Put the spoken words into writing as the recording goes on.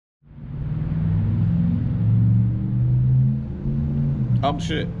Oh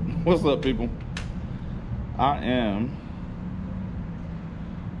shit. What's up, people? I am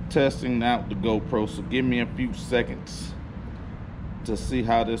testing out the GoPro, so give me a few seconds to see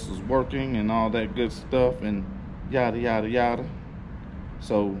how this is working and all that good stuff and yada yada yada.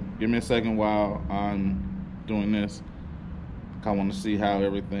 So give me a second while I'm doing this. I want to see how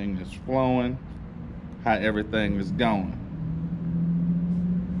everything is flowing, how everything is going.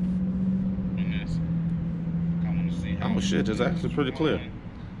 Oh shit, it's actually pretty clear.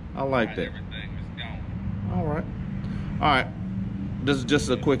 I like that. All right. This is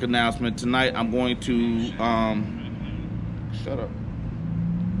just a quick announcement. Tonight I'm going to shut up.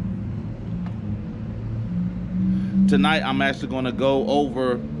 Tonight I'm actually going to go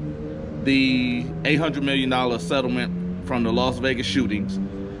over the $800 million settlement from the Las Vegas shootings,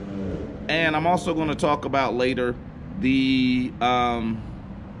 and I'm also going to talk about later the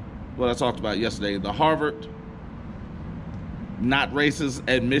what I talked about yesterday, the Harvard not racist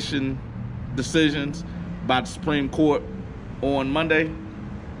admission decisions by the Supreme Court on Monday.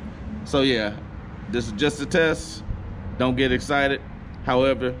 So yeah, this is just a test. Don't get excited.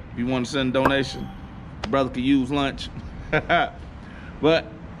 However, if you want to send a donation, brother could use lunch. But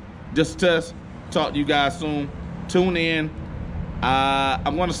just a test. Talk to you guys soon. Tune in.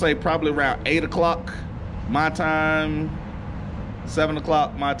 I'm going to say probably around 8 o'clock my time, 7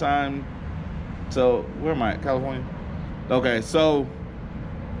 o'clock my time. So where am I at? California? Okay, so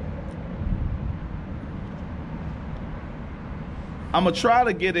I'm gonna try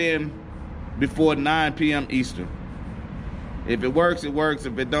to get in before 9 p.m. Eastern. If it works, it works.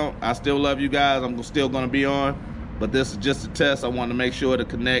 If it don't, I still love you guys. I'm still gonna be on, but this is just a test. I want to make sure to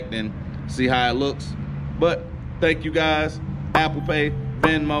connect and see how it looks. But thank you guys. Apple Pay,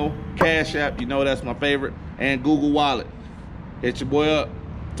 Venmo, Cash App, you know that's my favorite, and Google Wallet. Hit your boy up.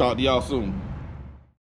 Talk to y'all soon.